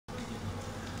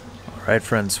Alright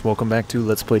friends, welcome back to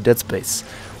Let's Play Dead Space.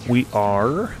 We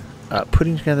are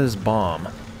putting together this bomb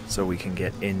so we can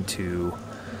get into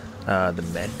the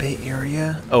medbay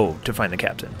area. Oh, to find the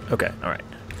captain. Okay, alright.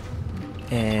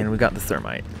 And we got the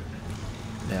thermite.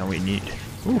 Now we need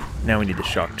the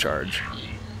shock charge.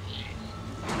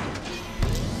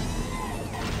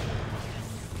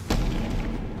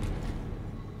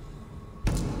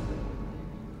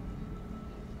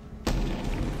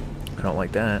 I don't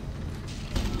like that.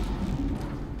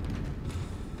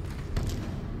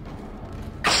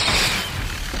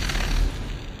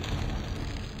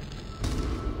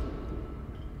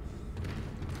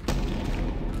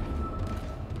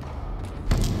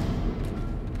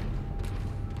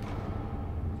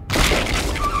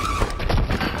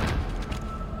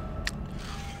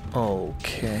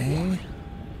 Okay.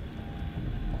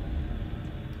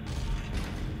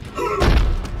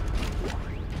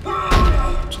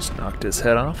 Just knocked his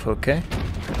head off, okay.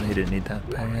 Apparently he didn't need that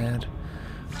bad.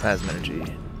 Plasma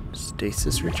energy.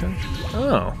 Stasis recharge?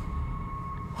 Oh.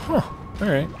 Huh.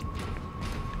 Alright.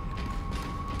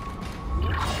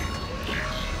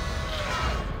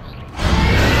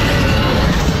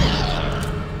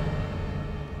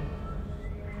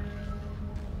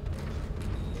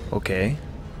 Okay.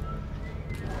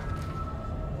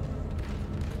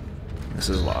 This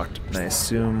is locked. And I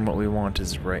assume what we want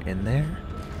is right in there.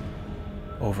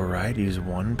 Override, use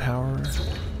one power.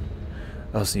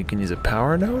 Oh, so you can use a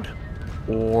power node?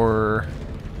 Or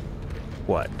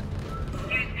what?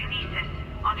 Use kinesis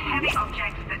on heavy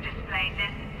objects that display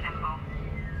this symbol.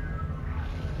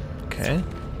 Okay.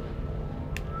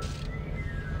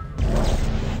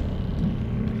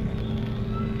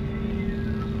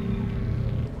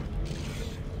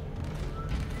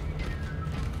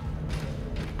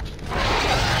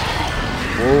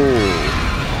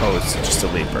 Oh, it's just a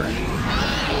leaper.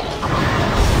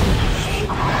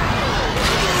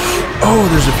 Oh,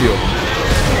 there's a few of them.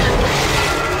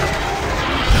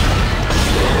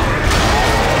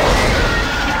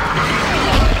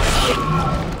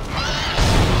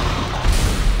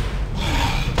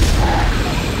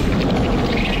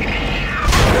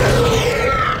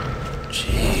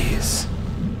 Jeez.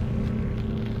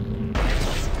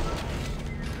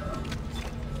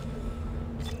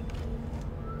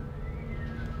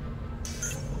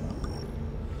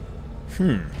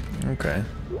 Okay.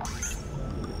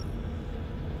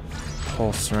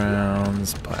 Pulse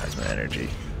rounds, plasma energy.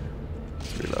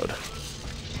 Let's reload.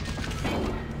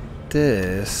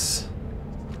 This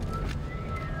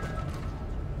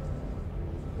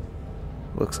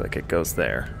looks like it goes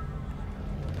there.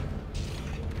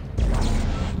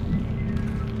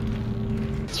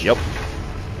 Yep.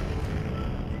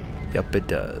 Yep, it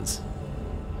does.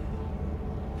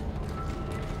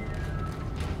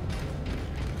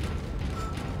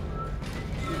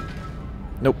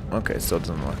 Nope. Okay, still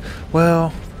doesn't look.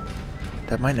 Well,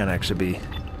 that might not actually be.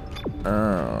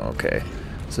 Oh, okay.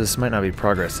 So this might not be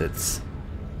progress. It's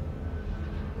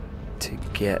to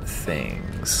get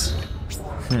things.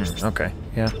 Okay.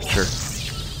 Yeah. Sure.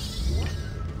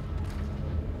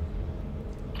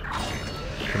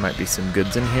 There might be some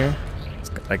goods in here.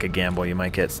 It's like a gamble. You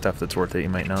might get stuff that's worth it. You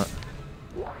might not.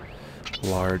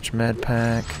 Large med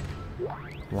pack.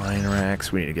 Line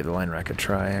racks. We need to give the line rack a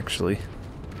try, actually.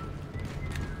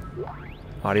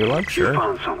 Audio log, sure. You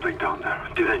found something down there,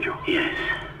 didn't you? Yes,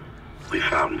 we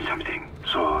found something.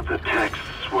 So the texts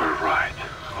were right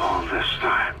all this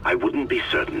time. I wouldn't be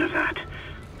certain of that.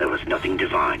 There was nothing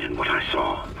divine in what I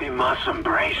saw. We must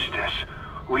embrace this.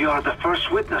 We are the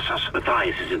first witnesses.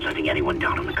 Matthias isn't letting anyone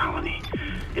down in the colony.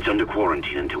 It's under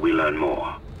quarantine until we learn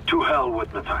more. To hell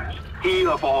with Matthias. He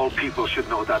of all people should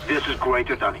know that this is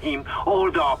greater than him, or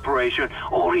the operation,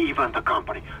 or even the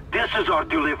company. This is our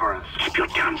deliverance. Keep your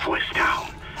damn voice down.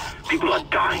 People are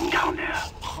dying down there.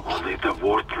 Only the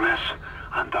worthless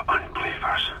and the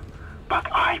unbelievers. But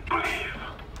I believe.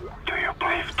 Do you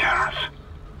believe, Terrence?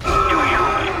 Do you?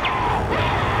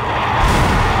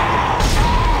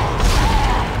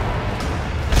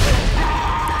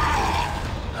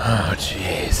 Oh,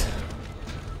 jeez.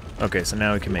 Okay, so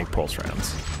now we can make pulse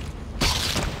rounds.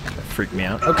 That freaked me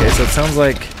out. Okay, so it sounds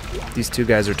like these two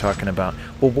guys are talking about...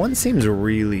 Well, one seems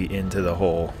really into the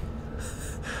whole...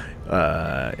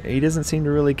 he doesn't seem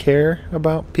to really care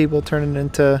about people turning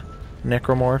into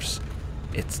necromorphs.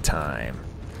 It's time.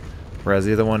 Whereas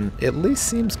the other one at least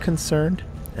seems concerned.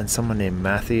 And someone named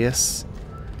Matthias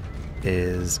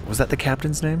is... Was that the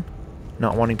captain's name?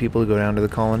 Not wanting people to go down to the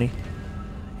colony?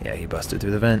 Yeah, he busted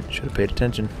through the vent. Should have paid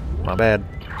attention. My bad.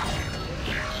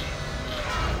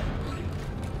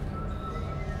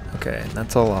 Okay,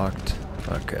 that's all locked.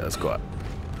 Okay, let's go up.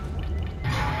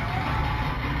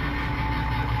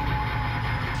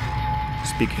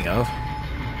 speaking of,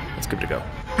 let's give it a go.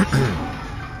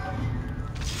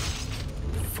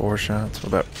 4 shots. What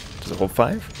about, does it hold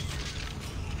 5?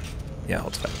 Yeah, it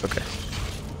holds 5. Okay.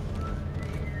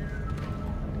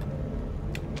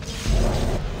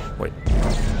 Wait.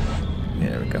 Yeah,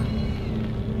 there we go.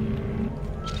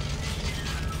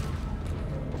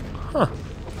 Huh.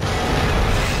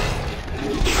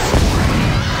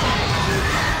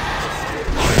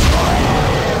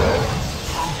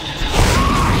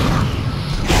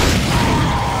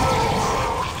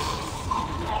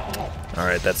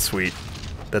 Alright, that's sweet.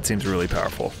 That seems really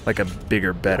powerful. Like a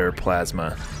bigger, better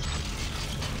plasma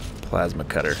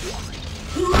cutter.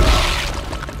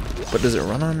 But does it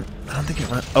run on... I don't think it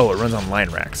runs... Oh, it runs on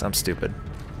line racks. I'm stupid.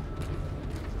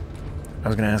 I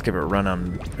was gonna ask if it ran,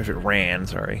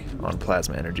 on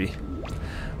plasma energy.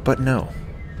 But no.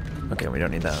 Okay, we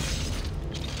don't need that.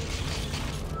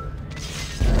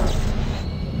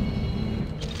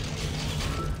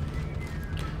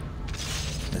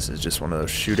 This is just one of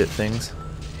those shoot it things.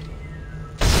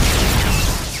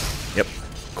 Yep,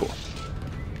 cool.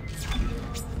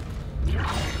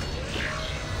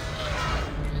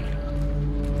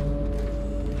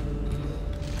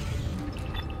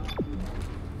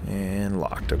 And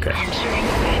locked, okay. Your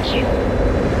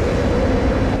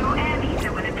air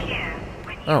meter will appear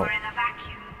when you are in a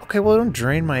vacuum. Okay, well, don't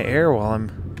drain my air while I'm...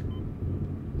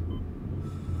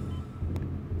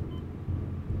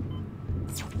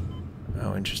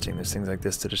 Oh, interesting. There's things like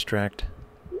this to distract.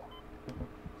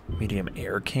 Medium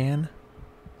air can.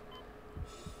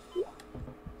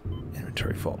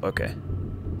 Inventory full. Okay.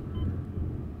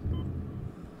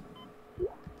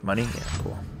 Money? Yeah,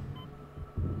 cool.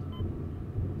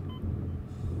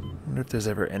 Wonder if there's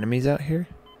ever enemies out here?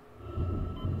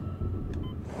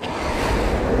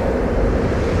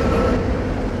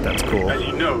 That's cool. As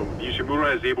you know,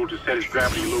 Ishimura is able to set his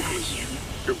gravity locally.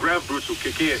 Your grav boots will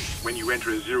kick in when you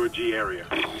enter a zero-G area.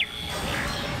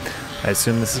 I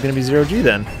assume this is going to be 0G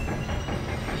then.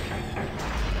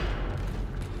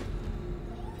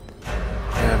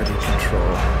 Gravity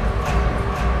control.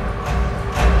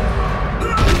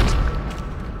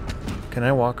 Can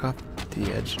I walk off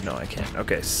the edge? No, I can't.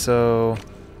 Okay, so...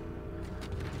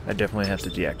 I definitely have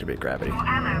to deactivate gravity. Your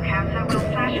ammo counter will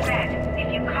flash red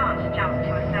if you can't jump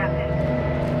to a surface.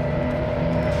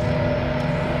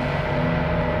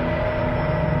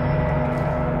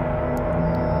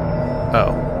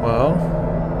 Oh, well...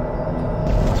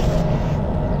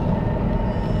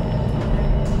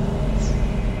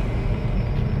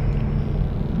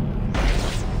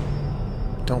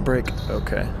 Don't break.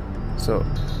 Okay. So,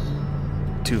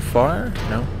 too far?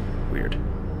 No? Weird.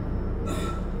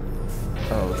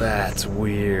 Oh, that's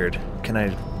weird. Can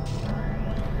I...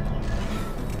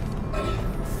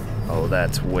 Oh,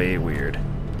 that's way weird.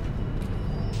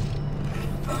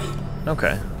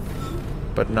 Okay.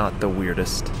 But not the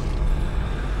weirdest.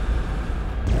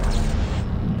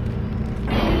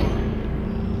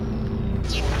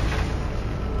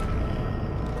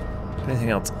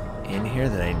 Anything else in here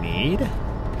that I need?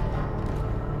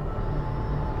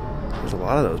 There's a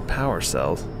lot of those power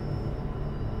cells.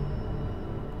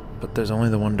 But there's only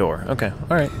the one door. Okay,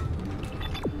 alright.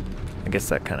 I guess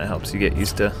that kind of helps you get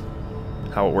used to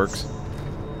how it works.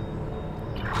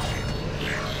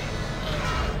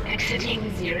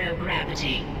 Exiting zero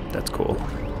gravity. That's cool.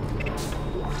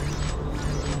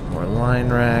 More line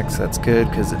racks, that's good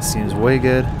because it seems way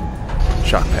good.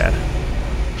 Shock pad.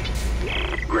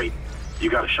 Great. You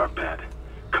got a shock pad.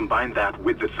 Combine that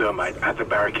with the thermite at the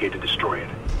barricade to destroy it.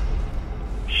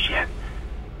 Shit.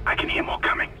 I can hear more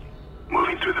coming.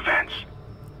 Moving through the vents.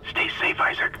 Stay safe,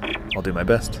 Isaac. I'll do my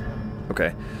best.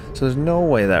 Okay, so there's no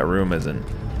way that room isn't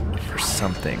for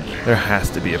something. There has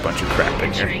to be a bunch of crap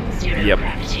in here. Entering zero Yep.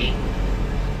 gravity.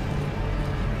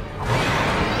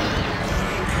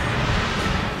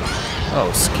 Oh,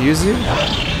 excuse you?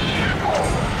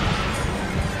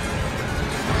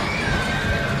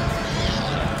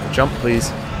 Jump,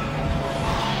 please.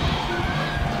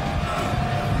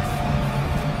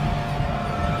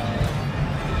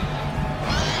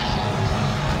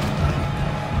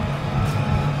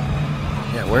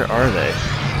 Yeah, where are they?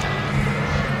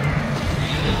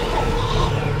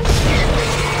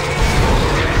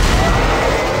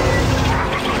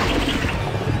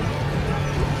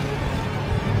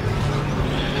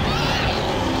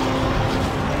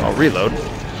 I'll reload.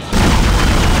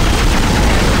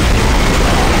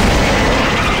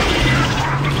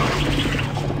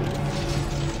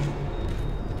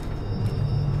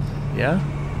 Yeah?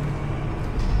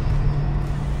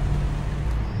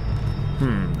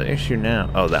 The issue now...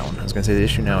 Oh, that one. I was gonna say the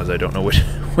issue now is I don't know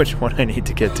which one I need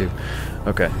to get to.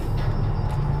 Okay.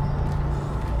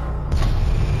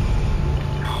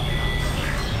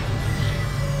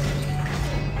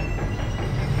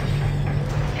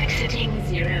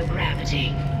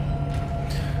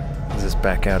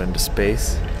 back out into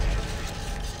space.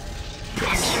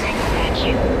 Entering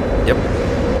vacuum. Yep.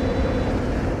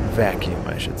 Vacuum,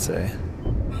 I should say.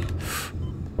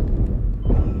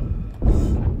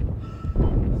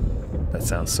 That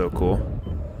sounds so cool.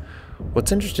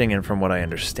 What's interesting, and from what I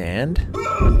understand,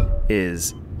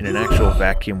 is in an actual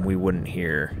vacuum you wouldn't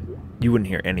hear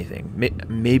anything.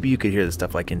 Maybe you could hear the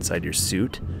stuff like inside your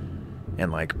suit, and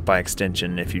like by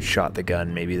extension, if you shot the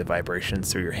gun, maybe the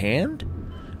vibrations through your hand,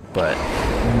 but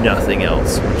nothing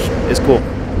else, which is cool.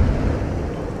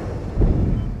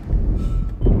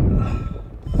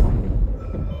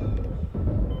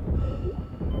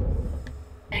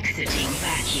 Exiting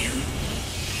vacuum.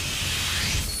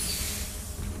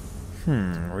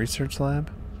 Research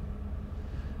lab?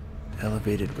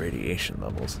 Elevated radiation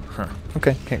levels. Huh.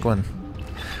 Okay, can't go in.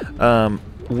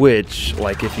 Which,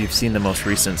 like, if you've seen the most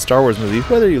recent Star Wars movie,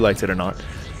 whether you liked it or not,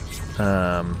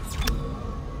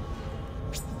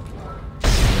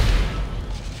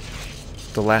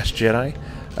 The Last Jedi,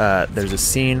 there's a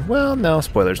scene, well, no,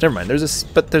 spoilers, never mind. There's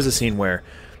a scene where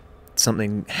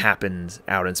something happens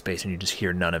out in space and you just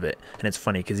hear none of it. And it's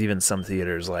funny because even some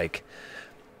theaters, like,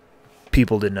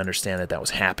 people didn't understand that was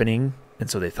happening, and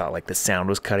so they thought like the sound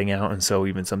was cutting out, and so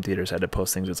even some theaters had to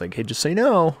post things that's like, hey, just so you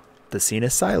know, the scene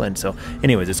is silent. So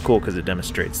anyways, it's cool because it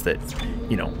demonstrates that,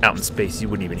 you know, out in space you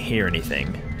wouldn't even hear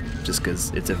anything just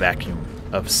because it's a vacuum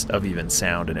of even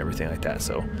sound and everything like that.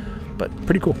 So, but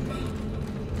pretty cool.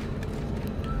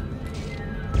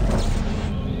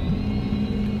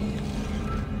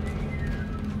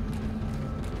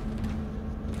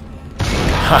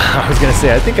 I was gonna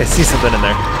say, I think I see something in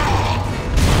there.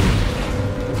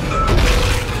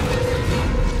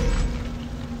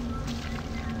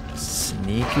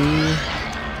 Sneaky.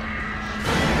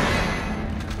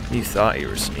 You thought you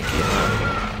were sneaky,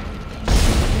 huh?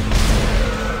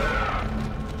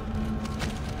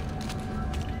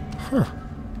 Huh.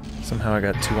 Somehow I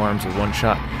got 2 arms with 1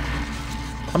 shot.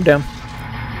 I'm down.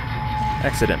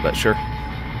 Accident, but sure.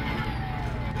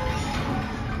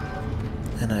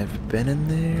 And I've been in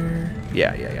there.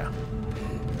 Yeah.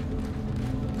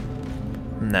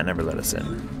 And that never let us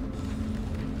in.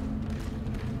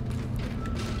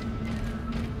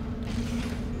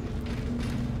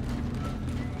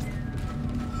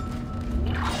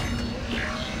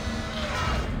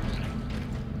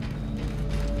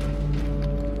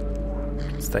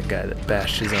 It's that guy that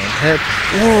bashed his own head.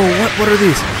 Whoa, what are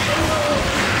these?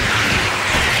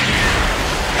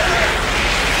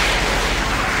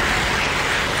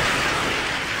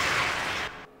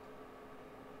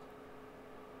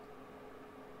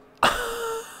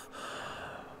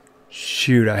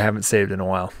 Shoot, I haven't saved in a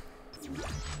while.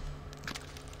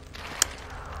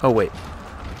 Oh, wait.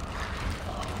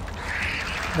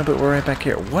 No, but we're right back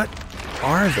here. What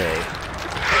are they?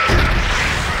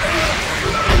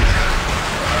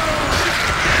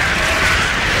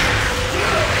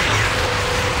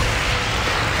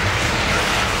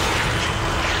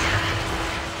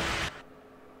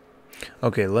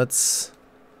 Okay, let's...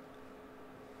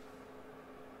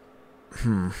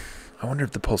 I wonder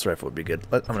if the pulse rifle would be good.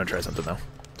 I'm gonna try something though.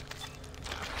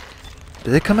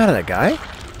 Did they come out of that guy?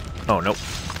 Oh, nope.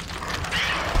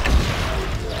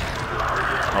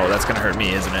 Oh, that's gonna hurt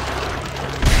me, isn't it?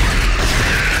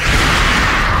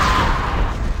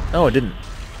 Oh, it didn't.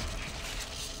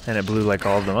 And it blew like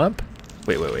all of them up?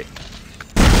 Wait.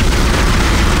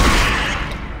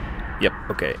 Yep,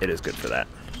 okay, it is good for that.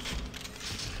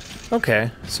 Okay,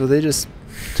 so they just...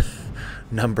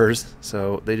 numbers,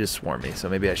 so they just swarm me, so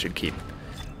maybe I should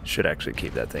actually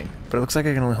keep that thing. But it looks like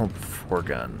I can only hold 4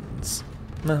 guns.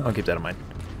 No, I'll keep that in mind.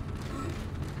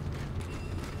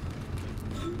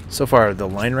 So far, the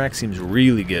line rack seems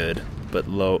really good, but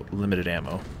limited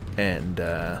ammo. And,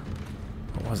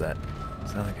 what was that? It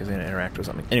sounded like it was going to interact with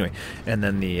something. Anyway, and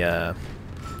then the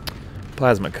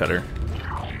plasma cutter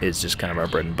is just kind of our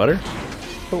bread and butter.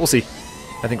 But we'll see.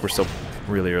 I think we're still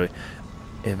really early.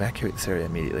 Evacuate this area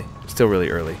immediately. Still really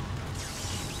early.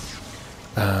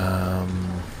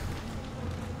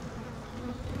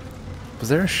 Was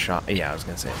there a shop? Yeah, I was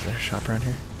gonna say, is there a shop around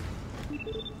here?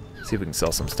 See if we can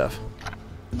sell some stuff.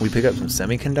 We pick up some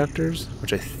semiconductors,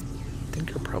 which I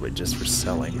think are probably just for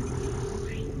selling.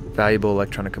 Valuable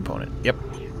electronic component. Yep.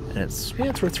 And it's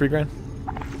worth 3 grand.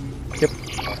 Yep.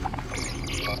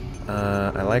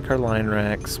 I like our line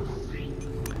racks.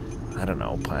 I don't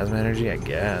know, plasma energy, I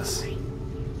guess.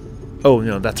 Oh,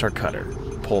 no, that's our cutter.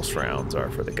 Pulse rounds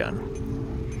are for the gun.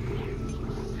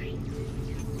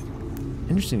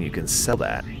 Interesting, you can sell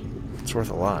that. It's worth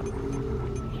a lot.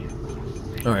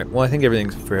 Alright, well, I think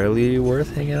everything's fairly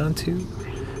worth hanging on to.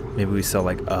 Maybe we sell,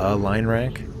 like, a line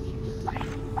rack?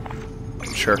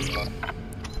 Sure.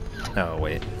 Oh,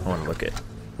 wait. I want to look at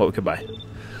what we could buy.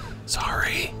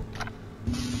 Sorry.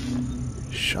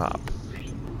 Shop.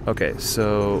 Okay,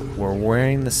 so we're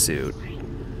wearing the suit.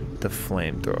 The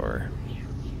flamethrower.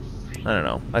 I don't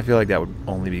know. I feel like that would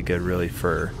only be good really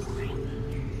for...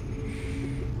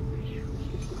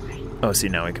 Oh, see,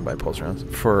 now we can buy pulse rounds.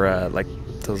 For, like,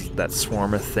 that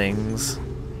swarm of things.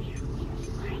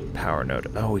 Power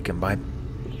node. Oh, we can buy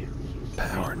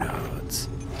power nodes.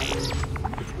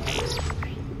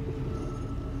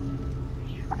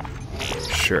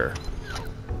 Sure.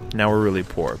 Now we're really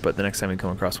poor, but the next time we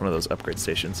come across one of those upgrade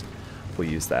stations, we'll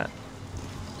use that.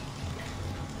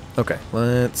 Okay,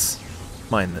 let's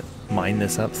mine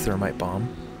this up. Thermite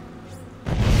bomb.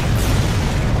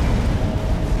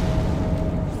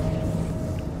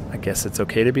 I guess it's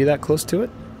okay to be that close to it.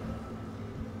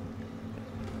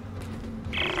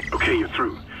 Okay, you're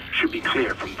through. Should be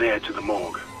clear from there to the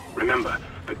morgue. Remember,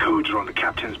 the codes are on the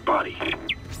captain's body.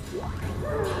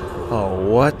 Oh,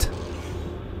 what?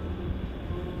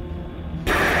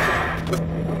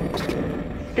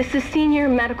 This is Senior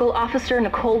Medical Officer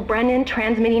Nicole Brennan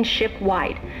transmitting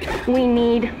ship-wide. We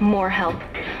need more help.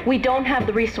 We don't have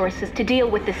the resources to deal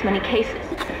with this many cases.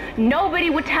 Nobody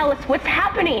would tell us what's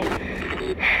happening.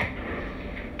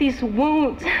 These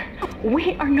wounds,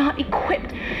 we are not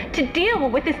equipped to deal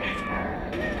with this.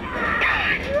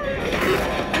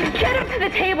 Get him to the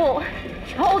table.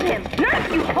 Hold him.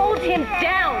 Nurse, you hold him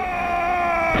down.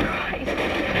 Christ.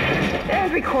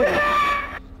 And recording.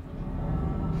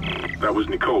 That was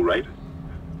Nicole, right?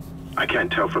 I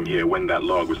can't tell from here when that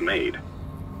log was made.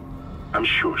 I'm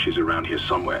sure she's around here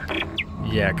somewhere.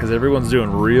 Yeah, because everyone's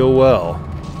doing real well.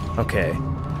 Okay,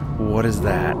 what is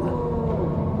that?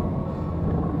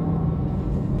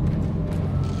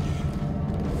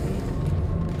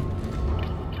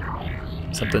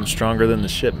 Something stronger than the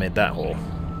ship made that hole.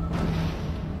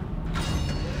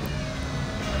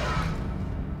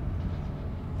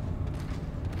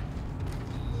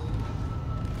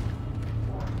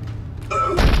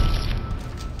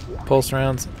 Pulse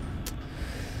rounds.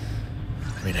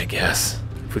 I mean, I guess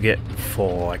if we get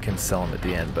full, I can sell them at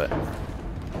the end, but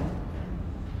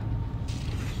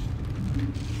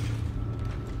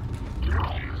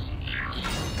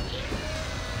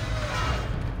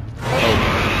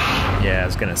oh, yeah, I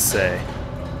was gonna say,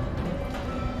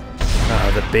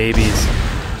 the babies.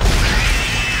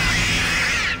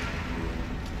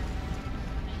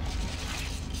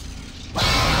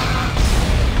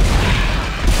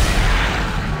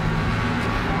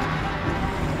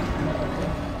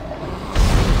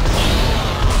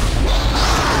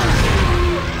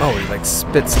 Oh, he like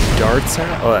spits darts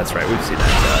out? Oh, that's right. We've seen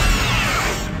that.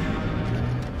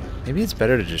 Maybe it's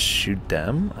better to just shoot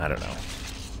them? I don't know.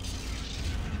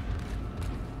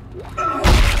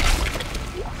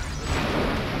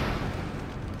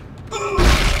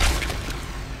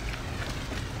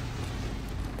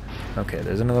 Okay,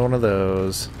 there's another one of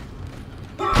those.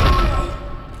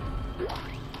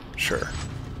 Sure.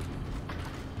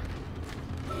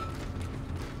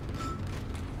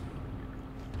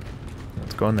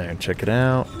 Go in there and check it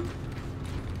out.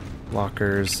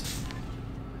 Lockers.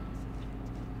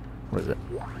 What is it?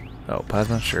 Oh,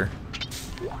 plasma? Sure.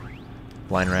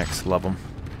 Line racks, love them.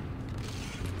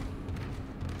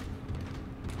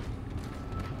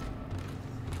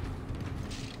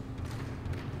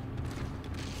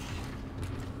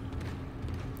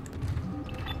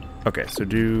 Okay, so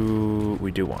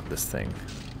we do want this thing.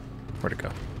 Where'd it go?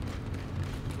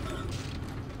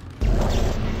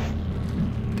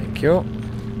 Thank you.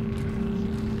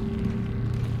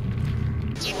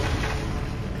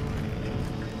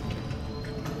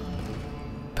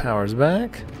 Power's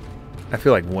back. I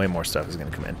feel like way more stuff is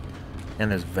going to come in. And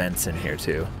there's vents in here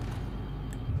too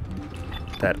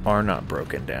that are not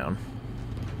broken down.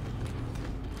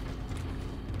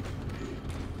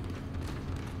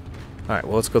 Alright,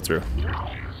 well, let's go through.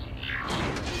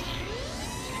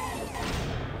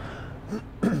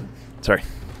 Sorry.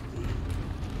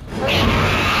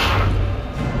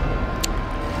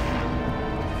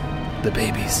 The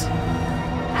babies.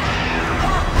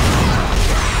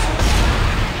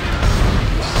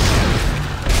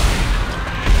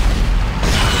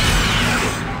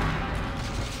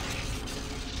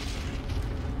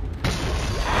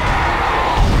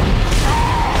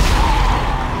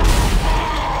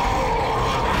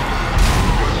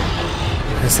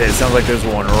 It sounds like there's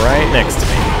one right next to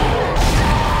me.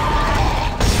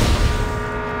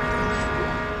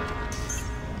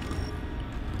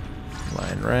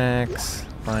 Line racks,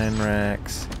 line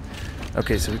racks.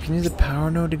 Okay, so we can use a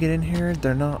power node to get in here.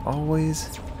 They're not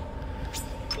always.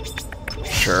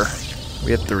 Sure. We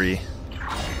had 3.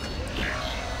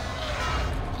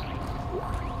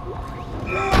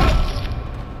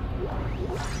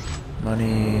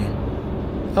 money.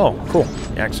 Oh, cool.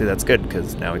 Actually, that's good,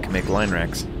 because now we can make line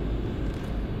racks.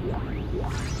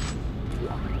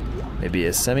 Maybe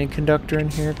a semiconductor in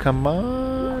here? Come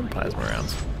on! Plasma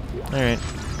rounds. Alright.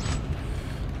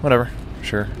 Whatever.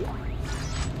 Sure.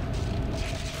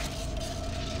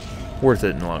 Worth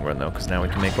it in the long run, though, because now we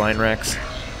can make line racks.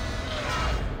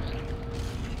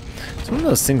 It's one of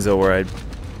those things, though, where I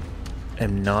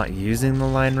am not using the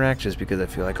line rack just because I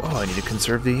feel like, oh, I need to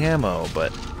conserve the ammo,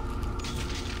 but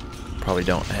probably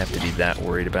don't have to be that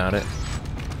worried about it.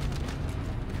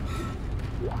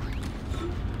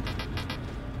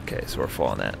 Okay, so we're full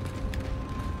on that.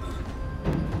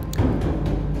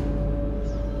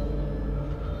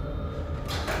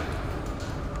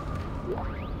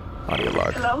 Audio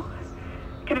log. Hello?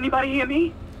 Can anybody hear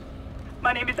me?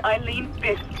 My name is Eileen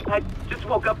Fisk. I just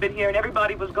woke up in here and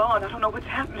everybody was gone. I don't know what's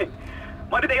happening.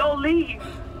 Why did they all leave?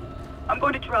 I'm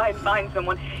going to try and find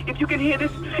someone. If you can hear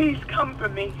this, please come for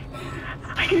me.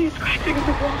 I can hear scratching in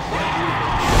the wall.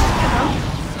 Hello?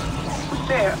 Who's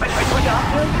there? Are you a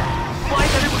doctor? Why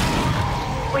is everyone...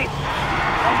 Wait,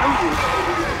 I know you.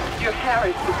 You're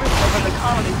Harris, the prisoner from the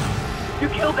colony. You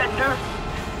killed that nurse.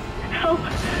 Help!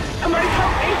 Somebody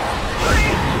help me!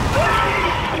 Please!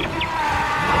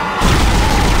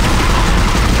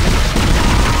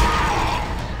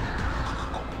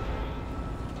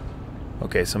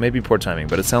 Okay, so maybe poor timing,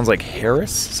 but it sounds like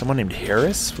Harris, someone named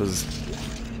Harris, was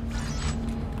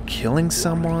killing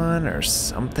someone or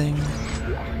something.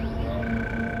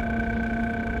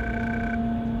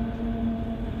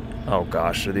 Oh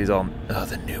gosh, are these all... Oh,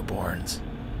 the newborns.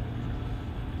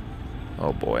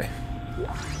 Oh boy.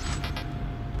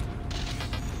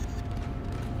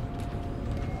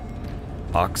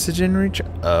 Oxygen reach?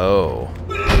 Oh.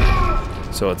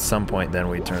 So at some point then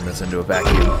we turn this into a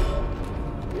vacuum.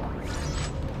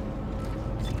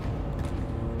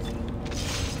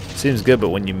 Seems good, but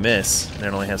when you miss, and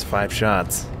it only has 5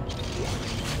 shots.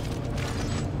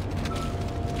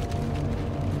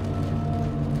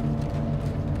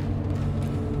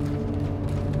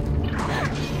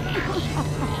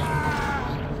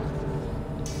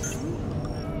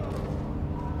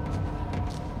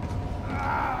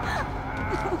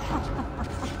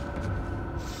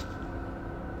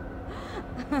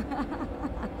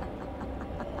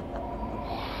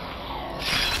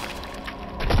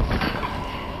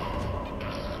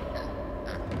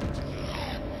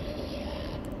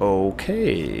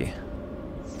 Okay.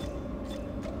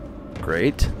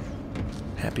 Great.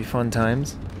 Happy fun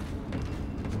times.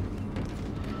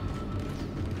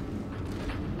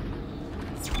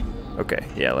 Okay,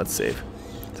 yeah, let's save.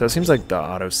 So it seems like the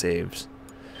autosaves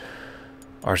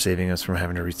are saving us from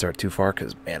having to restart too far,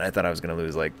 because, man, I thought I was going to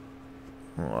lose, like,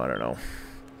 well, I don't know,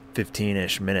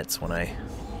 15-ish minutes when I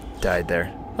died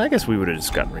there. I guess we would have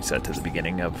just gotten reset to the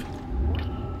beginning of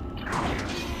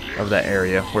that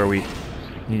area where we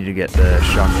needed to get the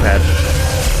shock pad.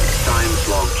 Science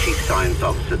log, Chief Science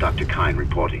Officer Dr. Kine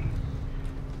reporting.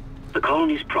 The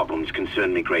colony's problems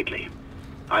concern me greatly.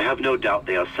 I have no doubt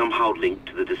they are somehow linked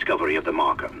to the discovery of the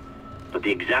marker, but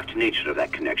the exact nature of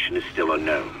that connection is still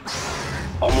unknown.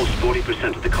 Almost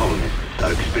 40% of the colonists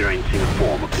are experiencing a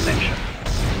form of dementia.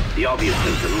 The obvious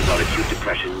symptoms are acute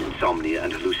depression, insomnia,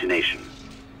 and hallucination.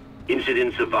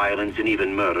 Incidents of violence and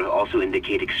even murder also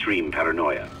indicate extreme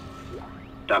paranoia.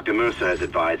 Dr. Mercer has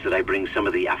advised that I bring some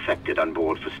of the affected on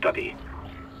board for study.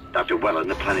 Dr. Wellen,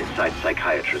 the planet-side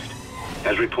psychiatrist,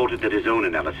 has reported that his own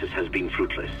analysis has been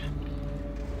fruitless.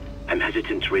 I'm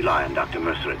hesitant to rely on Dr.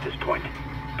 Mercer at this point,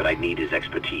 but I need his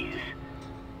expertise.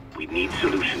 We need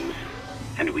solutions,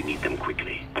 and we need them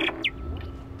quickly.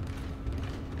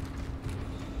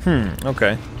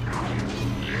 Okay.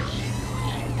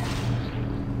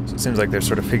 So it seems like they're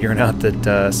sort of figuring out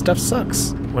that stuff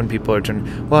sucks when people are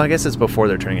turning... Well, I guess it's before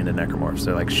they're turning into necromorphs.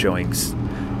 They're like showing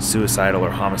suicidal or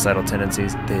homicidal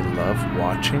tendencies. They love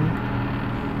watching.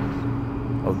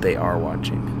 Oh, they are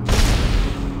watching.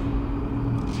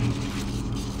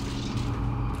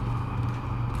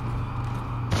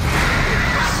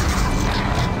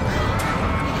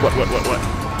 What?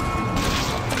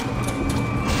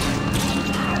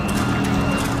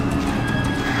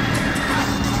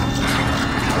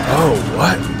 Oh,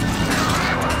 what?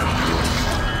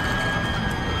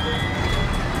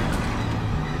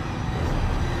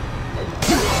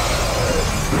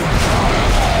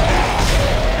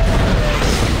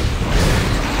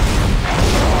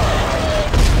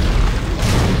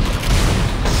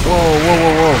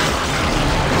 Whoa.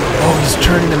 Oh, he's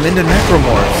turning them into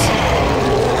necromorphs.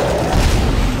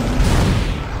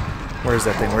 Where's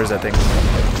that thing?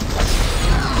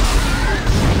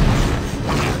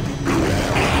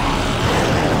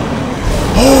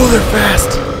 they're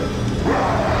fast!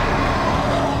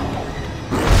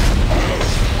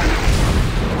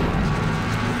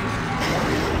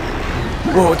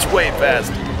 Whoa, it's way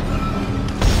fast!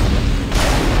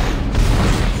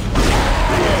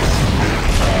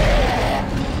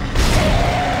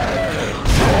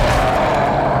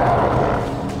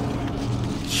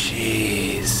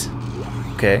 Jeez.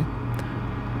 Okay.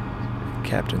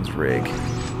 Captain's rig.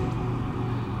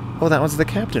 Oh, that was the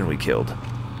captain we killed.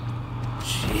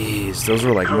 Jeez, those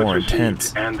were like more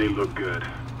intense. And they look good.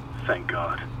 Thank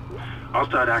God. I'll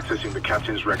start accessing the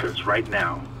captain's records right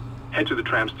now. Head to the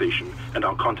tram station, and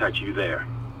I'll contact you there.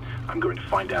 I'm going to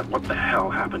find out what the hell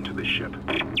happened to this ship.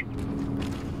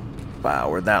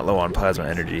 Wow, we're that low on plasma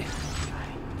energy.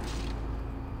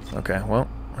 Okay, well,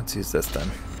 let's use this then.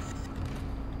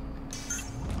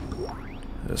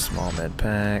 A small med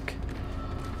pack.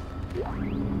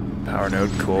 Power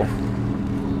node, cool.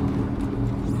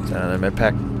 Is that another med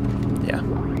pack? Yeah.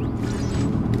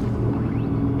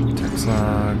 Text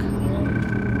log.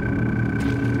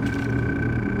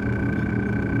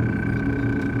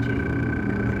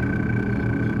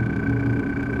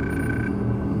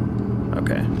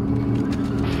 Okay.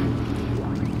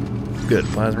 Good.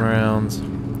 Plasma rounds.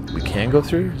 We can go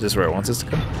through? Is this where it wants us to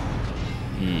go?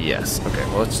 Yes. Okay,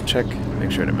 well, let's check.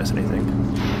 Make sure I didn't miss anything.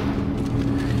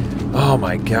 Oh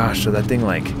my gosh, so that thing,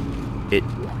 like, it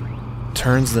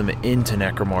turns them into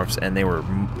necromorphs, and they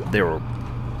were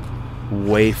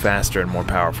way faster and more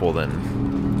powerful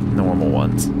than normal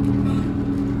ones.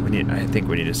 I think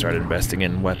we need to start investing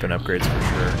in weapon upgrades for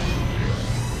sure.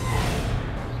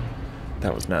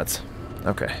 That was nuts.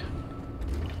 Okay.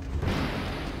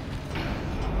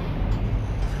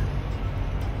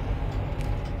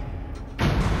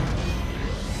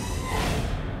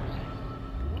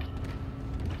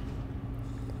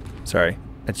 Sorry,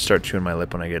 I just start chewing my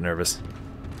lip when I get nervous.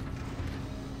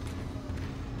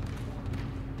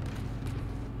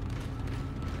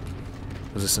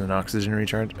 Was this an oxygen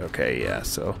recharge? Okay, yeah,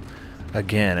 so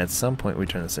again, at some point we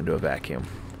turn this into a vacuum.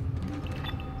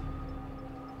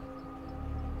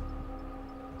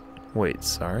 Wait,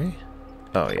 sorry?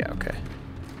 Oh, yeah, okay.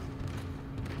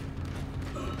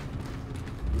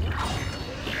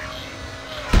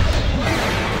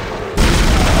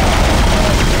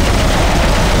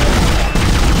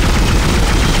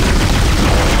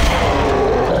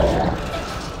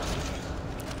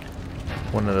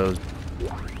 One of those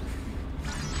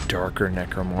darker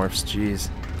necromorphs, jeez.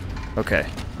 Okay.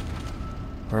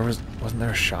 Wasn't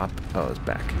there a shop? Oh, it was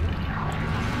back.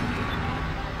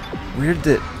 Weird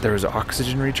that there was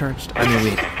oxygen recharged. I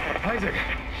mean, Isaac!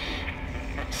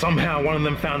 Somehow one of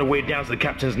them found a way down to the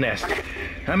captain's nest.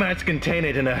 I managed to contain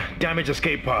it in a damaged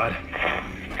escape pod.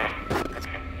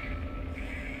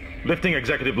 Lifting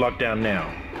executive lockdown now.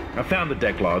 I found the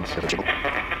deck logs.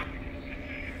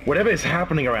 Whatever is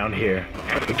happening around here,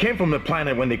 it came from the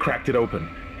planet when they cracked it open.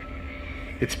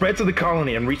 It spread to the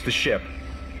colony and reached the ship.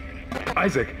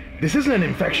 Isaac, this isn't an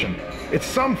infection. It's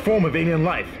some form of alien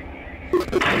life.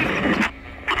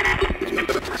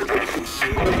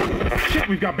 Shit,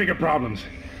 we've got bigger problems.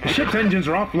 The ship's engines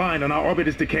are offline and our orbit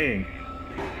is decaying.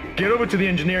 Get over to the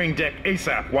engineering deck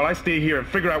ASAP while I stay here and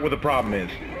figure out what the problem is.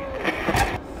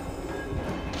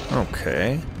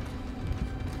 okay.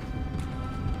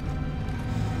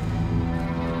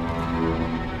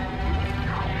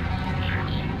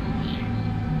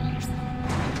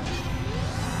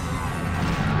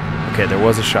 Okay, there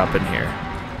was a shop in here.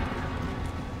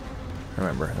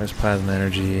 Remember, there's plasma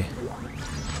energy.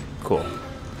 Cool.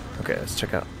 Okay, let's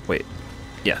check out. Wait.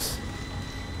 Yes.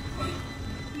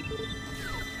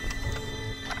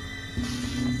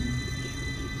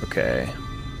 Okay.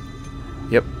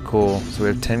 Yep, cool. So we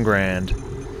have 10 grand.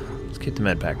 Let's keep the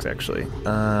med packs, actually. There's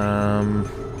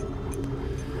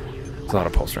a lot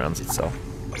of pulse rounds itself.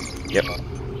 Yep.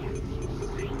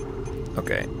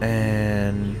 Okay,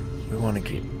 and we want to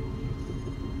keep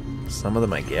some of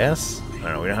them, I guess. I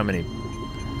don't know. We don't have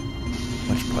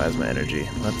much plasma energy.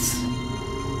 Let's.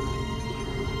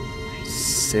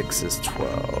 6 is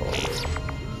 12.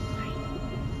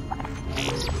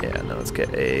 Yeah, no, let's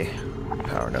get a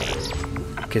power node.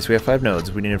 Okay, so we have 5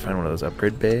 nodes. We need to find one of those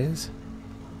upgrade bays.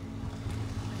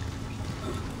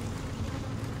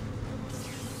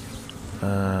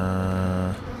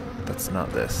 That's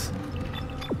not this.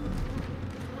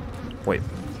 Wait.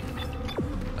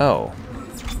 Oh.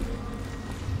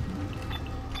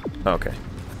 Okay. I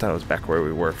thought it was back where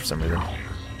we were for some reason. I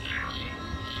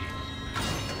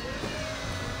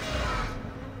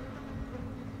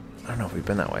don't know if we've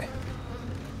been that way.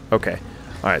 Okay.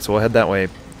 Alright, so we'll head that way.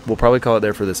 We'll probably call it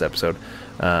there for this episode.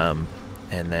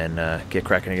 and then get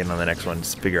cracking again on the next one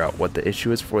to figure out what the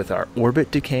issue is with our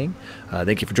orbit decaying.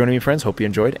 Thank you for joining me, friends. Hope you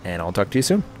enjoyed, and I'll talk to you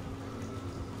soon.